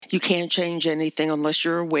You can't change anything unless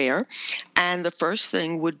you're aware. And the first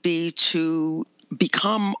thing would be to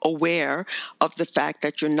become aware of the fact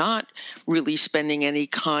that you're not really spending any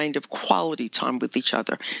kind of quality time with each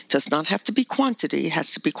other. It does not have to be quantity, it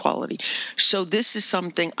has to be quality. So this is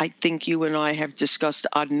something I think you and I have discussed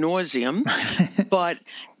ad nauseum, but,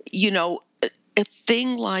 a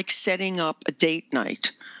thing like setting up a date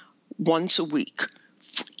night once a week,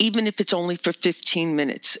 even if it's only for 15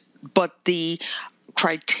 minutes, but the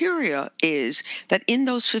criteria is that in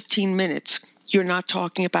those 15 minutes, you're not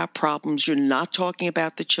talking about problems. You're not talking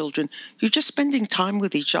about the children. You're just spending time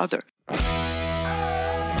with each other.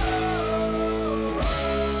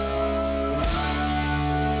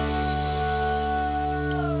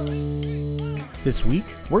 This week,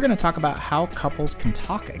 we're going to talk about how couples can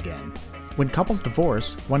talk again. When couples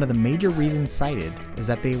divorce, one of the major reasons cited is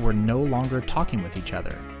that they were no longer talking with each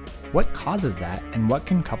other. What causes that, and what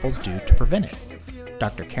can couples do to prevent it?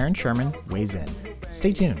 Dr. Karen Sherman weighs in.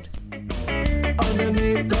 Stay tuned.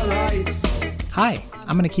 Underneath the lights. Hi,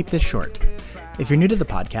 I'm going to keep this short. If you're new to the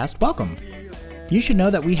podcast, welcome. You should know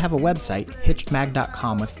that we have a website,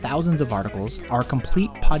 hitchedmag.com, with thousands of articles, our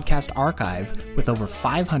complete podcast archive with over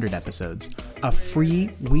 500 episodes, a free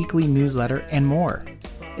weekly newsletter, and more.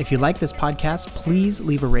 If you like this podcast, please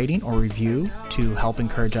leave a rating or review to help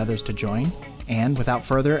encourage others to join. And without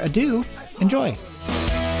further ado, enjoy.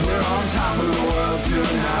 We're on top of the world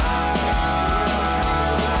tonight.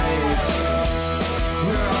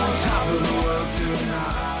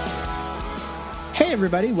 Hey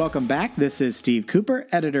everybody, welcome back. This is Steve Cooper,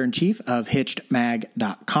 editor-in-chief of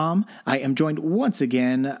hitchedmag.com. I am joined once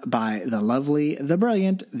again by the lovely, the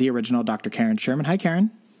brilliant, the original Dr. Karen Sherman. Hi,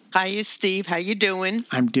 Karen. Hi, Steve. How you doing?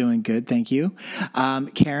 I'm doing good, thank you.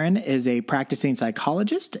 Karen is a practicing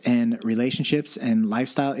psychologist in relationships and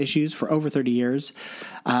lifestyle issues for over 30 years.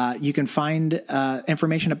 You can find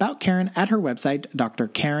information about Karen at her website,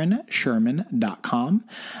 drkarensherman.com.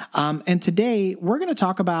 And today we're going to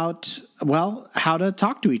talk about, how to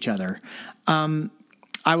talk to each other.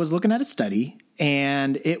 I was looking at a study,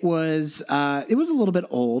 and it was a little bit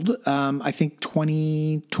old. I think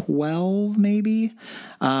 2012 maybe.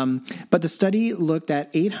 But the study looked at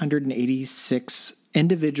 886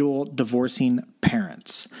 individual divorcing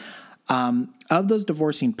parents. Of those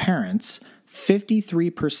divorcing parents,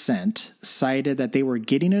 53% cited that they were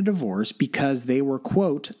getting a divorce because they were,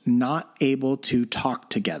 quote, not able to talk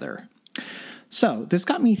together. So this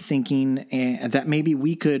got me thinking that maybe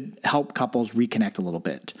we could help couples reconnect a little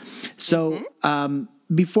bit. So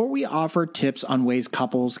before we offer tips on ways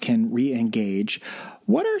couples can re-engage,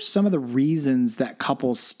 what are some of the reasons that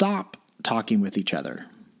couples stop talking with each other?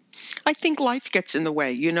 I think life gets in the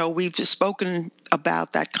way. We've spoken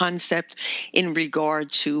about that concept in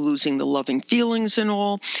regard to losing the loving feelings and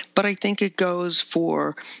all, but I think it goes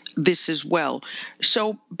for this as well.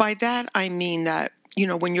 So by that, I mean that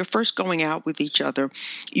when you're first going out with each other,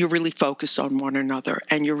 you're really focused on one another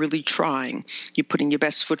and you're really trying. You're putting your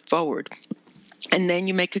best foot forward. And then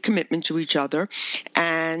you make a commitment to each other,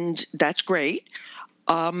 and that's great.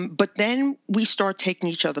 But then we start taking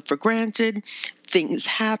each other for granted. Things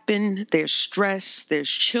happen. There's stress. There's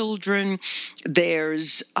children.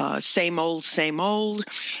 There's same old.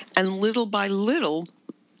 And little by little,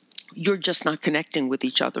 you're just not connecting with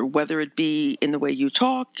each other, whether it be in the way you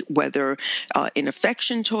talk, whether in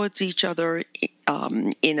affection towards each other,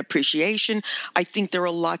 in appreciation. I think there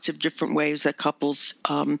are lots of different ways that couples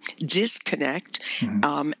disconnect,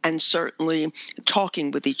 and certainly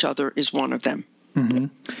talking with each other is one of them.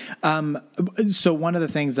 Mm-hmm. So one of the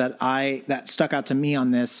things that stuck out to me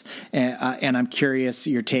on this, and I'm curious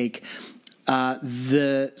your take,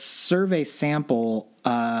 the survey sample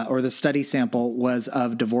or the study sample was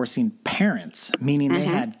of divorcing parents, meaning they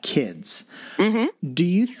had kids. Do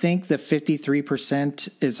you think the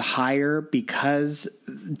 53% is higher because,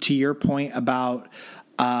 to your point about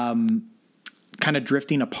kind of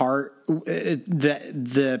drifting apart,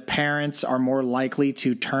 the parents are more likely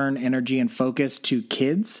to turn energy and focus to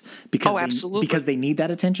kids because they need that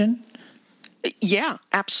attention? Yeah,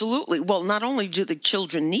 absolutely. Well, not only do the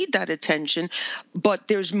children need that attention, but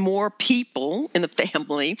there's more people in the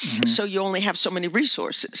family, so you only have so many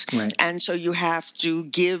resources. Right. And so you have to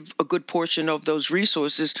give a good portion of those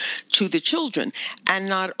resources to the children, and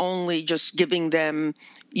not only just giving them,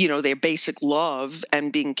 their basic love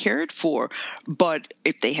and being cared for, but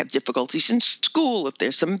if they have difficulties in school, if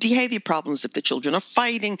there's some behavior problems, if the children are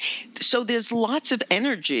fighting. So there's lots of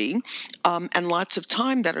energy and lots of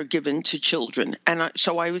time that are given to children. And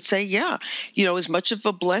so I would say, as much of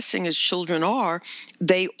a blessing as children are,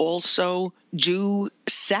 they also do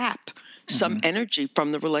sap some energy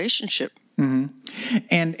from the relationship.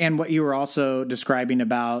 And what you were also describing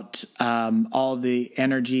about all the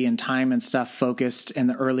energy and time and stuff focused in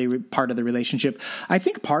the early part of the relationship, I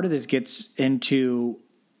think part of this gets into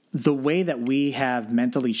the way that we have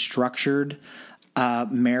mentally structured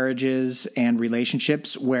marriages and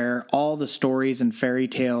relationships, where all the stories and fairy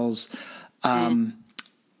tales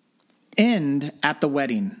end at the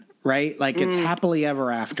wedding, right? Like it's happily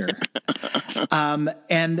ever after.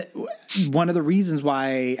 And one of the reasons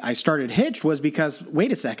why I started Hitched was because,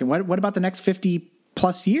 wait a second, what about the next 50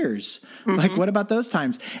 plus years? Like, what about those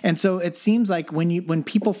times? And so it seems like when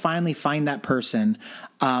people finally find that person,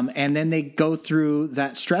 and then they go through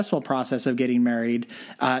that stressful process of getting married,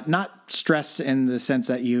 not stress in the sense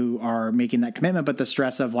that you are making that commitment, but the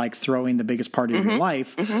stress of like throwing the biggest part of your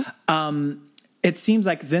life, it seems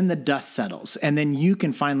like then the dust settles and then you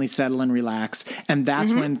can finally settle and relax. And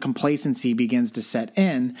that's when complacency begins to set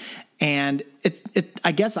in. And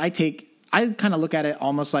I guess I kind of look at it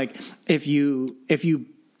almost like if you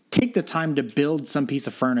take the time to build some piece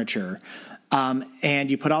of furniture, and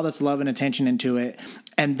you put all this love and attention into it,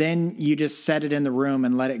 and then you just set it in the room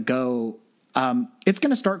and let it go, it's going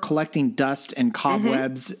to start collecting dust and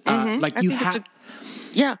cobwebs. Like you have.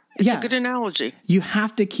 It's a good analogy. You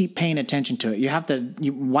have to keep paying attention to it. You have to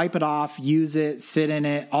wipe it off, use it, sit in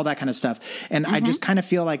it, all that kind of stuff. And I just kind of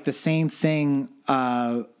feel like the same thing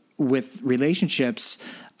with relationships.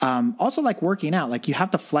 Also like working out, like you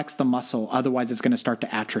have to flex the muscle. Otherwise it's going to start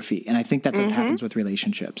to atrophy. And I think that's what happens with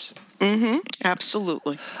relationships.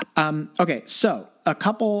 Absolutely. Okay. So a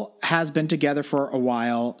couple has been together for a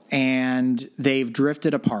while and they've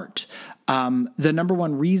drifted apart. The number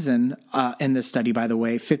one reason in this study, by the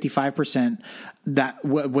way, 55% that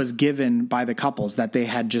was given by the couples that they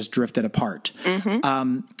had just drifted apart.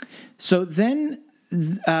 So then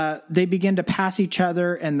they begin to pass each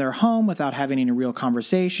other in their home without having any real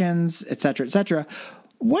conversations, et cetera, et cetera.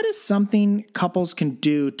 What is something couples can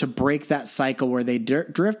do to break that cycle where they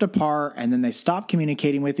drift apart and then they stop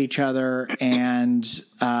communicating with each other and,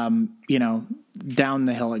 down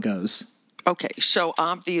the hill it goes? Okay, so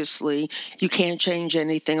obviously you can't change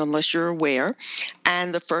anything unless you're aware.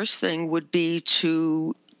 And the first thing would be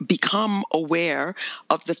to become aware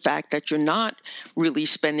of the fact that you're not really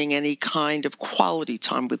spending any kind of quality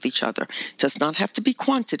time with each other. It does not have to be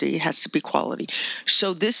quantity, it has to be quality.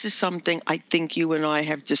 So this is something I think you and I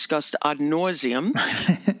have discussed ad nauseum,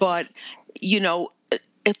 but,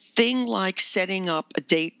 a thing like setting up a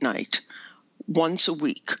date night once a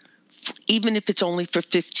week, even if it's only for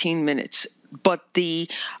 15 minutes. But the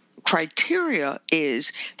criteria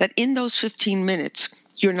is that in those 15 minutes,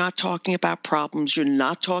 you're not talking about problems. You're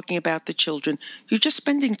not talking about the children. You're just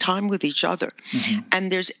spending time with each other.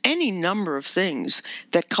 And there's any number of things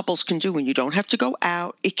that couples can do, and you don't have to go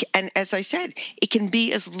out. And as I said, it can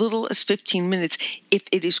be as little as 15 minutes if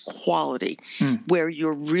it is quality, where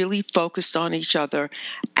you're really focused on each other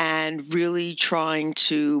and really trying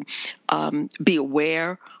to be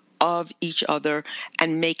aware of each other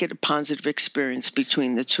and make it a positive experience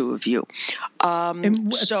between the two of you.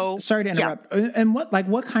 Sorry to interrupt. Yeah. And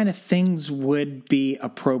what kind of things would be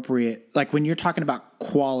appropriate? Like when you're talking about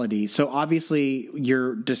quality, so obviously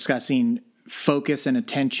you're discussing focus and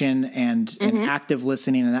attention and active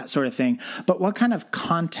listening and that sort of thing. But what kind of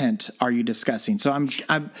content are you discussing? So I'm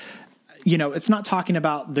it's not talking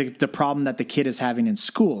about the problem that the kid is having in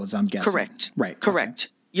school, as I'm guessing. Correct. Right. Correct.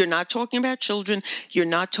 Okay. You're not talking about children. You're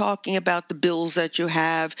not talking about the bills that you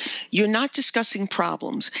have. You're not discussing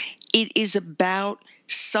problems. It is about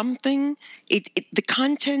something. The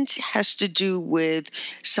content has to do with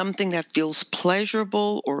something that feels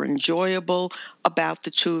pleasurable or enjoyable about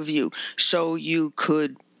the two of you. So you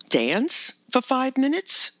could dance for 15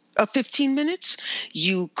 minutes.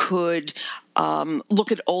 You could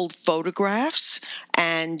look at old photographs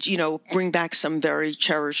and, bring back some very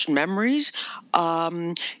cherished memories.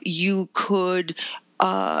 You could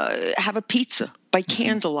have a pizza by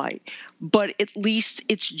candlelight, but at least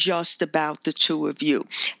it's just about the two of you.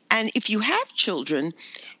 And if you have children,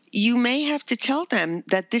 you may have to tell them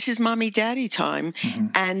that this is mommy daddy time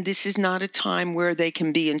and this is not a time where they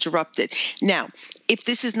can be interrupted. Now, if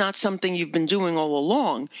this is not something you've been doing all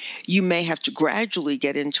along, you may have to gradually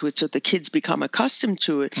get into it so the kids become accustomed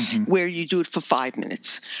to it, where you do it for 5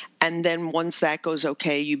 minutes. And then once that goes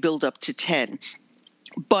okay, you build up to 10.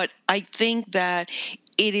 But I think that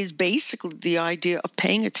it is basically the idea of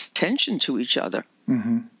paying attention to each other.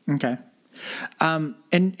 Okay.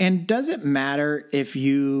 And does it matter if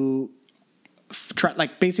you try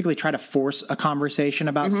to force a conversation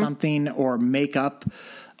about something or make up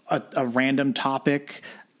a random topic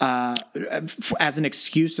as an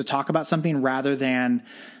excuse to talk about something rather than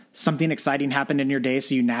something exciting happened in your day,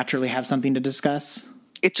 so you naturally have something to discuss?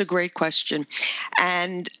 It's a great question.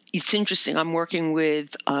 And it's interesting. I'm working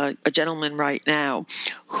with a gentleman right now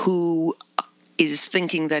who is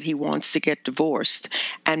thinking that he wants to get divorced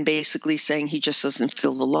and basically saying he just doesn't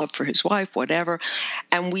feel the love for his wife, whatever.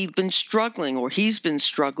 And we've been struggling, or he's been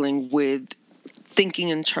struggling with thinking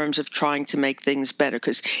in terms of trying to make things better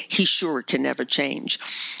because he's sure it can never change.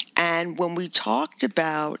 And when we talked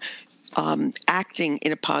about acting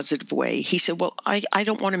in a positive way, he said, well, I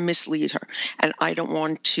don't want to mislead her, and I don't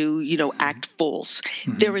want to, act false.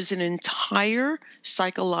 Mm-hmm. There is an entire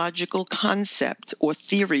psychological concept or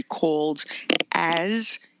theory called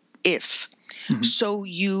as if. Mm-hmm. So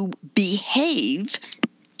you behave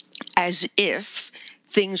as if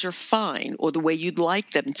things are fine or the way you'd like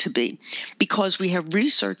them to be, because we have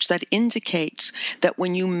research that indicates that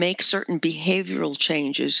when you make certain behavioral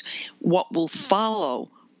changes, what will follow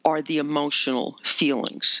are the emotional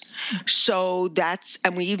feelings. So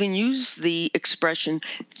and we even use the expression,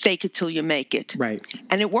 fake it till you make it. Right.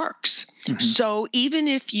 And it works. Mm-hmm. So even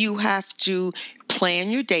if you have to plan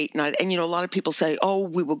your date night, and, a lot of people say, oh,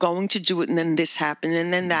 we were going to do it, and then this happened,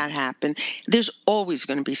 and then that happened. There's always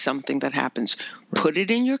going to be something that happens. Right. Put it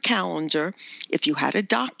in your calendar. If you had a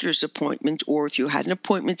doctor's appointment, or if you had an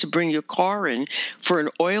appointment to bring your car in for an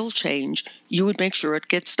oil change, you would make sure it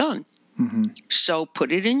gets done. Mm-hmm. So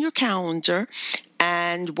put it in your calendar,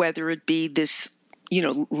 and whether it be this,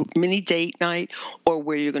 mini date night, or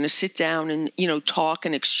where you're going to sit down and, talk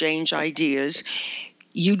and exchange ideas,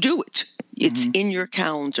 you do it. It's mm-hmm. in your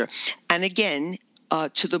calendar. And again,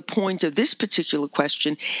 to the point of this particular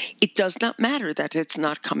question, it does not matter that it's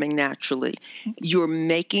not coming naturally. You're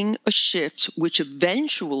making a shift which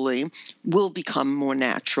eventually will become more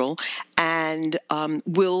natural and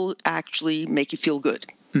will actually make you feel good.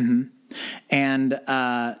 Mm-hmm. And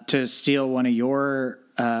to steal one of your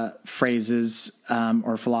phrases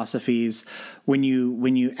or philosophies, when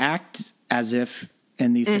you act as if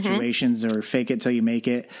in these mm-hmm. situations, or fake it till you make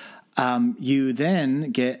it, you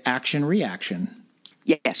then get action-reaction.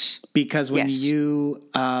 Yes. Because when you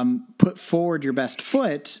put forward your best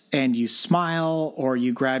foot and you smile, or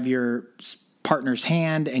you grab your partner's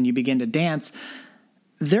hand and you begin to dance,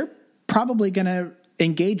 they're probably going to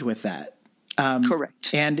engage with that.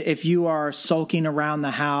 Correct. And if you are sulking around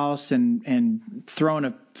the house and throwing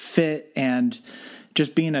a fit and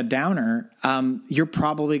just being a downer, you're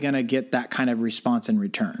probably going to get that kind of response in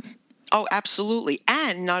return. Oh, absolutely.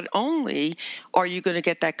 And not only are you going to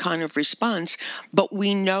get that kind of response, but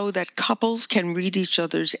we know that couples can read each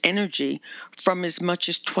other's energy from as much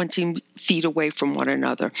as 20 feet away from one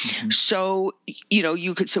another. Mm-hmm. So,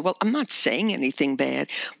 you could say, well, I'm not saying anything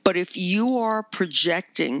bad, but if you are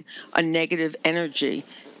projecting a negative energy,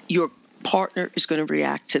 your partner is going to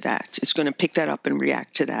react to that. It's going to pick that up and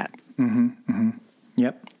react to that. Mm-hmm. Mm-hmm.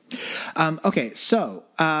 Yep. Okay. So,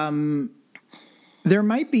 there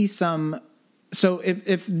might be some. So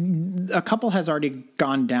if a couple has already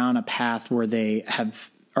gone down a path where they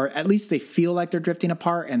have, or at least they feel like they're drifting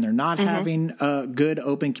apart and they're not mm-hmm. having a good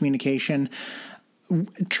open communication,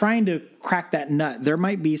 trying to crack that nut, there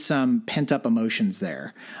might be some pent up emotions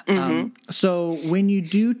there. Mm-hmm. So when you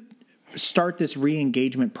do start this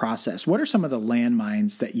re-engagement process, what are some of the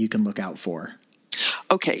landmines that you can look out for?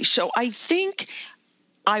 Okay. So I think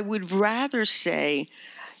I would rather say,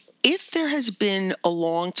 if there has been a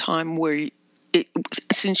long time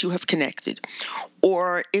since you have connected,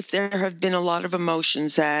 or if there have been a lot of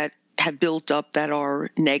emotions that have built up that are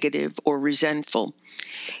negative or resentful,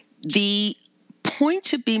 the point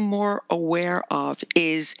to be more aware of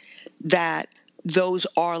is that those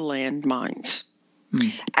are landmines.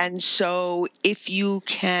 And so if you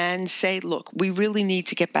can say, look, we really need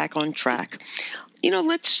to get back on track.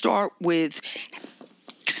 Let's start with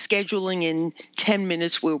scheduling in 10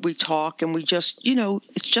 minutes where we talk and we just,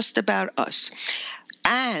 it's just about us.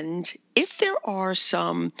 And if there are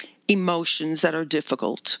some emotions that are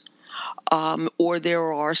difficult, or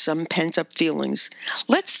there are some pent-up feelings,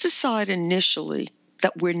 let's decide initially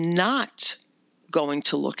that we're not going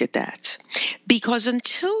to look at that. Because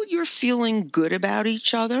until you're feeling good about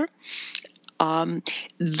each other,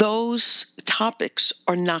 those topics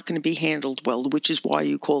are not going to be handled well, which is why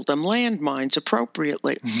you call them landmines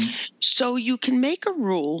appropriately. Mm-hmm. So you can make a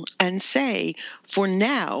rule and say, for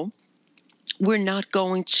now, we're not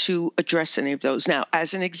going to address any of those. Now,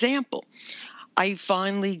 as an example, I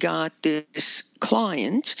finally got this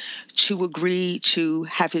client to agree to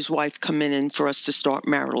have his wife come in and for us to start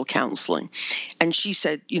marital counseling. And she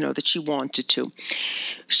said, that she wanted to.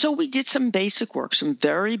 So we did some basic work, some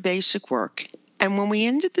very basic work. And when we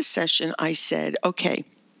ended the session, I said, okay,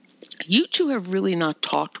 you two have really not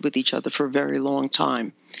talked with each other for a very long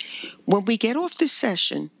time. When we get off this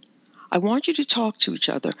session, I want you to talk to each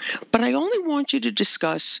other, but I only want you to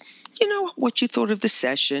discuss, what you thought of the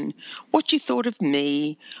session, what you thought of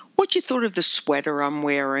me, what you thought of the sweater I'm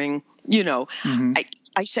wearing.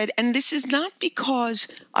 I said, and this is not because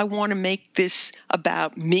I want to make this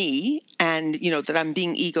about me and, that I'm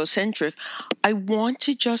being egocentric. I want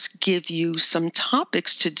to just give you some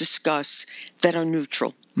topics to discuss that are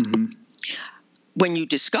neutral. Mm-hmm. When you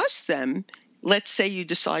discuss them, let's say you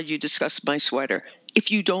decide you discuss my sweater. If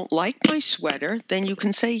you don't like my sweater, then you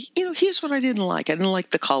can say, here's what I didn't like. I didn't like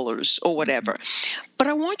the colors or whatever. But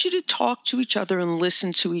I want you to talk to each other and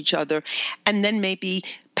listen to each other, and then maybe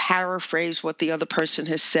paraphrase what the other person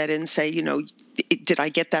has said and say, did I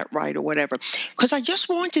get that right or whatever? Because I just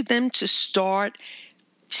wanted them to start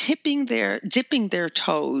dipping their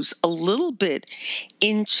toes a little bit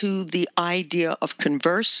into the idea of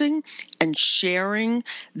conversing and sharing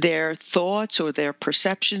their thoughts or their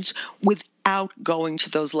perceptions without going to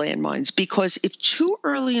those landmines. Because if too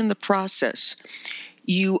early in the process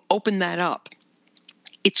you open that up,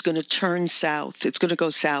 it's going to turn south. It's going to go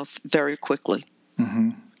south very quickly.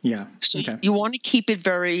 Mm-hmm. Yeah. So okay. You want to keep it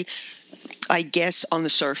very, I guess, on the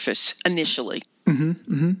surface initially. Mm-hmm.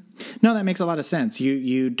 Mm-hmm. No, that makes a lot of sense.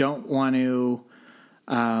 You don't want to,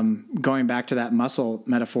 going back to that muscle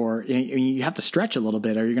metaphor, you have to stretch a little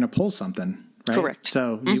bit or you're going to pull something, right? Correct.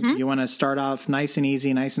 So you want to start off nice and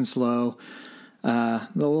easy, nice and slow, a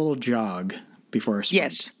little jog before a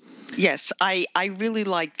sprint. Yes. I really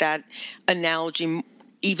like that analogy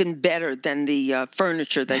even better than the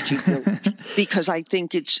furniture that you built because I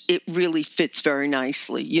think it really fits very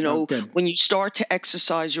nicely. When you start to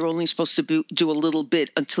exercise, you're only supposed to do a little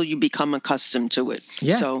bit until you become accustomed to it.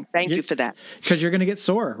 Yeah. So thank you for that. Because you're going to get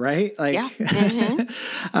sore, right? Yeah.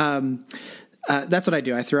 Mm-hmm. That's what I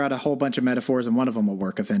do. I throw out a whole bunch of metaphors and one of them will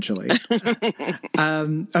work eventually.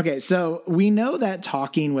 Okay. So we know that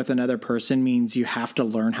talking with another person means you have to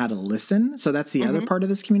learn how to listen. So that's the other part of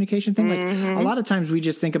this communication thing. Like a lot of times we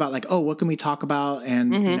just think about like, oh, what can we talk about?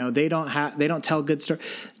 And they don't tell good stories.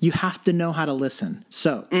 You have to know how to listen.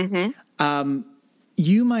 So,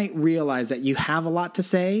 you might realize that you have a lot to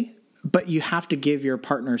say, but you have to give your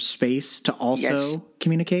partner space to also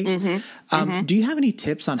communicate. Do you have any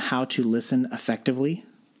tips on how to listen effectively?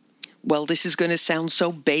 Well, this is going to sound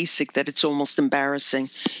so basic that it's almost embarrassing.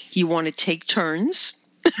 You want to take turns,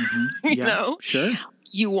 Sure.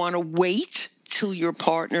 You want to wait till your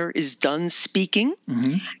partner is done speaking.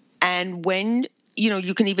 And when,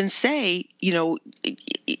 you can even say,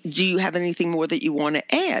 do you have anything more that you want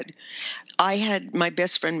to add? I had my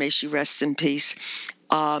best friend, may she rest in peace,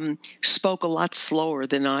 spoke a lot slower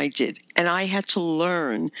than I did. And I had to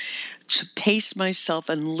learn to pace myself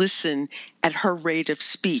and listen at her rate of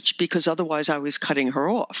speech because otherwise I was cutting her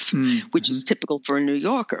off, which is typical for a New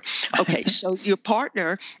Yorker. Okay, so your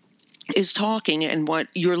partner is talking and what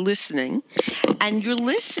you're listening, and you're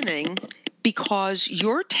listening because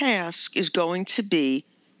your task is going to be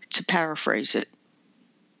to paraphrase it.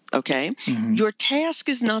 Okay? Your task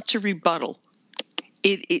is not to rebuttal.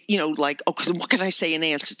 What can I say in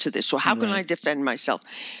answer to this? Or how can I defend myself?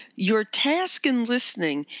 Your task in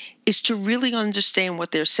listening is to really understand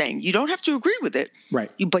what they're saying. You don't have to agree with it,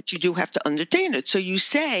 right? But you do have to understand it. So you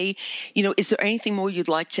say, is there anything more you'd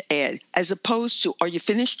like to add? As opposed to, are you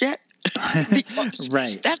finished yet?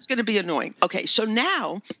 Because that's going to be annoying. Okay, so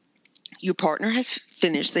now your partner has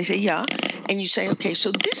finished. They say, yeah. And you say, okay,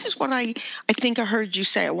 so this is what I think I heard you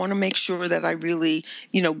say. I want to make sure that I really,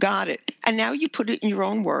 got it. And now you put it in your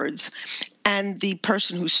own words. And the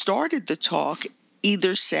person who started the talk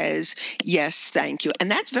either says, yes, thank you.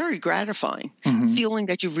 And that's very gratifying, feeling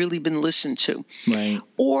that you've really been listened to. Right.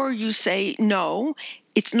 Or you say, no,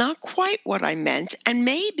 it's not quite what I meant. And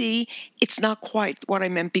maybe it's not quite what I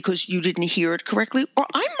meant because you didn't hear it correctly. Or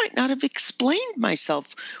I might not have explained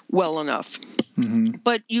myself well enough.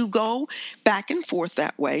 But you go back and forth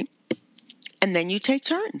that way. And then you take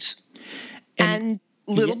turns. And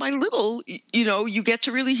little by little, you get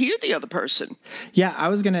to really hear the other person. Yeah, I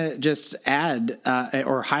was going to just add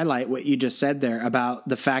or highlight what you just said there about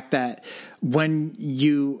the fact that when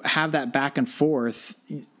you have that back and forth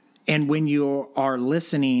and when you are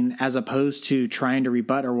listening as opposed to trying to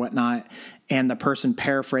rebut or whatnot, and the person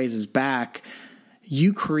paraphrases back,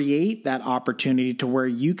 you create that opportunity to where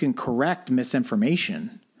you can correct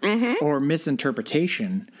misinformation or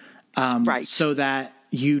misinterpretation so that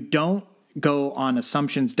you don't go on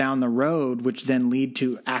assumptions down the road, which then lead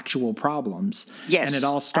to actual problems. Yes. And it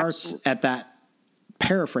all starts at that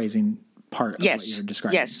paraphrasing part of what you're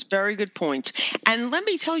describing. Yes, very good point. And let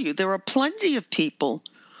me tell you, there are plenty of people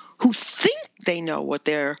who think they know what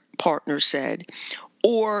their partner said,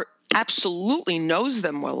 or absolutely knows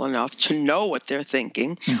them well enough to know what they're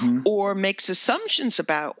thinking, or makes assumptions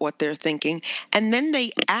about what they're thinking, and then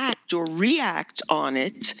they act or react on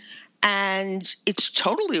it, and it's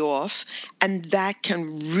totally off, and that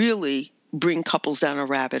can really bring couples down a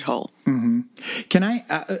rabbit hole. Can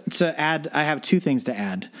I, to add, I have two things to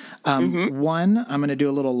add. One, I'm going to do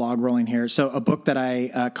a little log rolling here. So a book that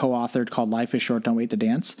I co-authored called Life is Short, Don't Wait to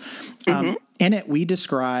Dance. In it, we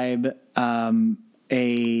describe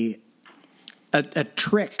a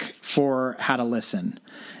trick for how to listen.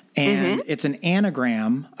 And it's an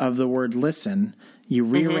anagram of the word listen. You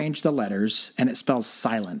rearrange the letters and it spells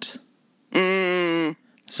silent.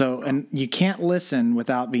 So, and you can't listen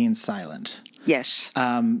without being silent. Yes.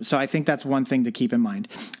 So I think that's one thing to keep in mind.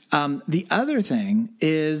 The other thing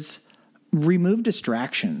is remove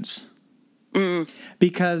distractions.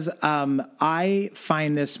 Because I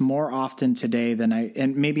find this more often today than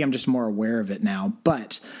and maybe I'm just more aware of it now,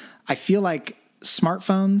 but I feel like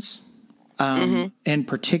smartphones in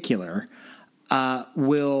particular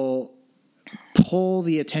will pull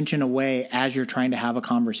the attention away as you're trying to have a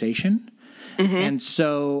conversation. And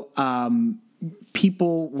so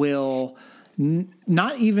people will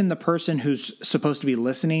not even the person who's supposed to be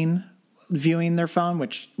listening viewing their phone,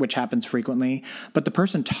 which happens frequently, but the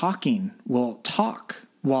person talking will talk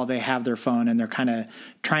while they have their phone, and they're kind of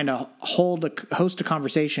trying to host a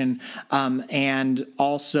conversation and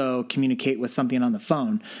also communicate with something on the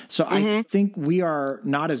phone. So I think we are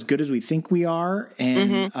not as good as we think we are in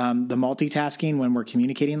the multitasking when we're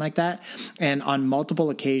communicating like that. And on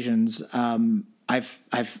multiple occasions,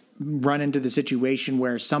 I've run into the situation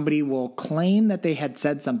where somebody will claim that they had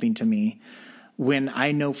said something to me when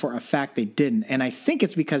I know for a fact they didn't. And I think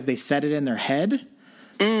it's because they said it in their head,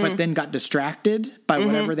 but then got distracted by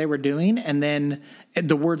whatever they were doing. And then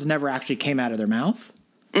the words never actually came out of their mouth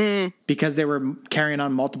because they were carrying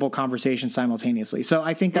on multiple conversations simultaneously. So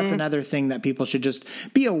I think that's another thing that people should just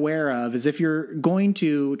be aware of, is if you're going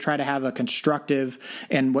to try to have a constructive,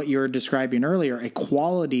 and what you were describing earlier, a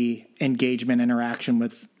quality engagement interaction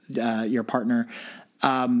with your partner,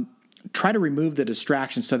 try to remove the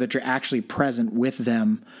distractions so that you're actually present with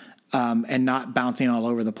them. And not bouncing all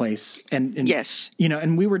over the place. And yes,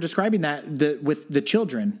 and we were describing that with the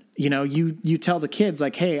children, you tell the kids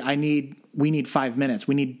like, hey, we need 5 minutes.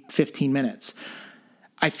 We need 15 minutes.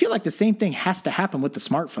 I feel like the same thing has to happen with the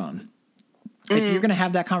smartphone. If you're going to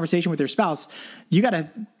have that conversation with your spouse, you got to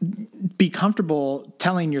be comfortable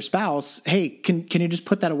telling your spouse, hey, can you just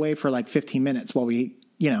put that away for like 15 minutes while we,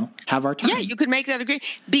 have our time? Yeah, you could make that agree.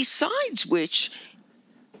 Besides which,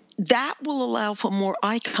 that will allow for more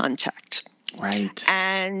eye contact. Right.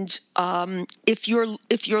 And if you're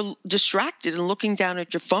distracted and looking down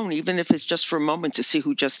at your phone, even if it's just for a moment to see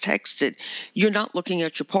who just texted, you're not looking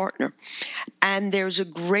at your partner. And there's a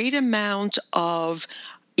great amount of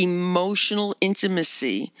emotional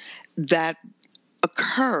intimacy that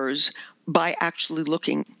occurs by actually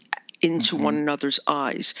looking into one another's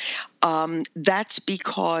eyes. That's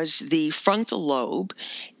because the frontal lobe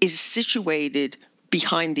is situated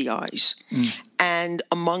behind the eyes. And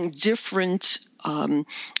among different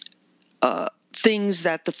things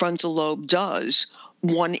that the frontal lobe does,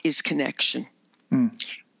 one is connection.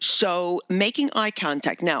 So making eye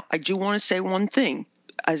contact. Now, I do want to say one thing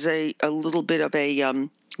as a little bit of a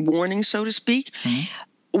warning, so to speak.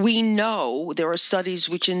 We know there are studies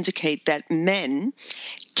which indicate that men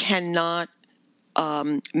cannot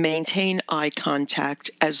maintain eye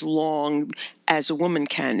contact as long as a woman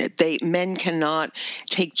can. Men cannot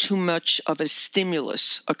take too much of a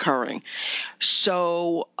stimulus occurring.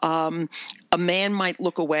 So a man might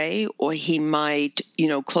look away, or he might,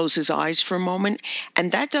 close his eyes for a moment,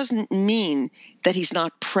 and that doesn't mean that he's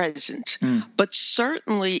not present. But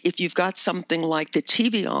certainly if you've got something like the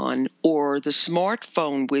TV on or the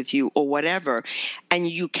smartphone with you or whatever, and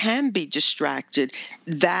you can be distracted,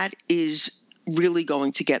 that is really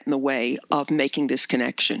going to get in the way of making this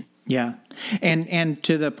connection. Yeah. And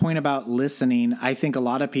to the point about listening, I think a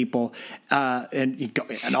lot of people,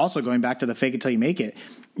 and also going back to the fake it till you make it,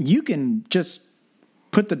 you can just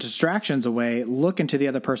put the distractions away, look into the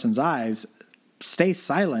other person's eyes, stay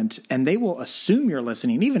silent, and they will assume you're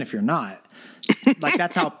listening, even if you're not. Like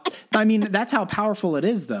that's how powerful it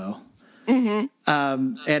is, though. And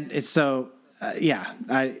it's so,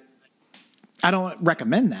 I don't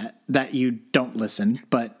recommend that you don't listen,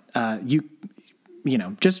 but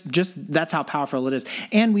just that's how powerful it is.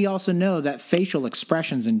 And we also know that facial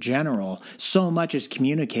expressions in general, so much is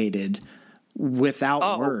communicated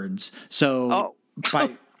without words. So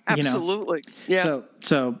Absolutely. Yeah.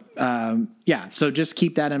 So just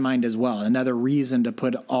keep that in mind as well. Another reason to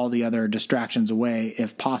put all the other distractions away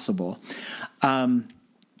if possible.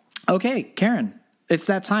 Okay, Karen, it's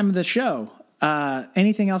that time of the show.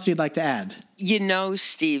 Anything else you'd like to add?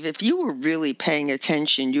 Steve, if you were really paying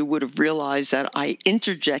attention, you would have realized that I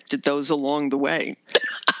interjected those along the way.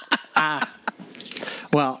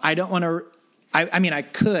 Well, I don't want to. I mean, I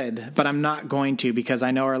could, but I'm not going to, because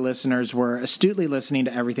I know our listeners were astutely listening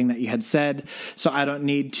to everything that you had said, so I don't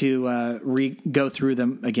need to go through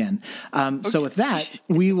them again. Okay. So with that,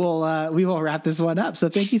 we will wrap this one up. So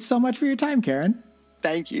thank you so much for your time, Karen.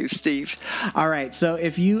 Thank you, Steve. All right. So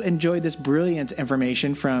if you enjoyed this brilliant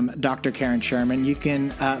information from Dr. Karen Sherman, you can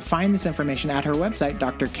find this information at her website,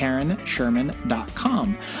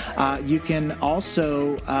 drkarensherman.com. You can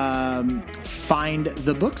also find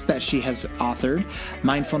the books that she has authored: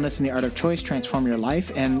 Mindfulness and the Art of Choice, Transform Your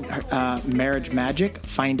Life, and Marriage Magic,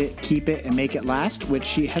 Find It, Keep It, and Make It Last, which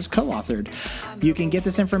she has co-authored. You can get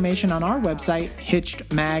this information on our website,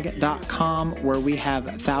 hitchedmag.com, where we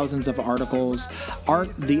have thousands of articles,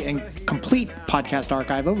 the complete podcast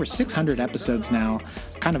archive, over 600 episodes now.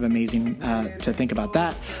 Kind of amazing to think about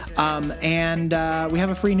that. And we have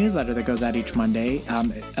a free newsletter that goes out each Monday.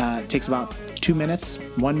 It takes about 1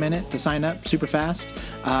 minute to sign up, super fast.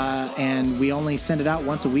 And we only send it out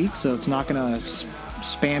once a week, so it's not going to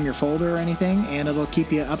spam your folder or anything, and it'll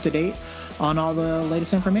keep you up to date on all the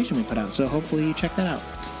latest information we put out. So hopefully you check that out.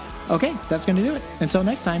 Okay, that's going to do it. Until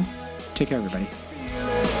next time, take care, everybody.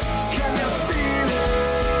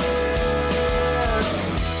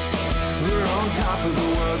 We're on top of the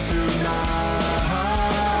world tonight.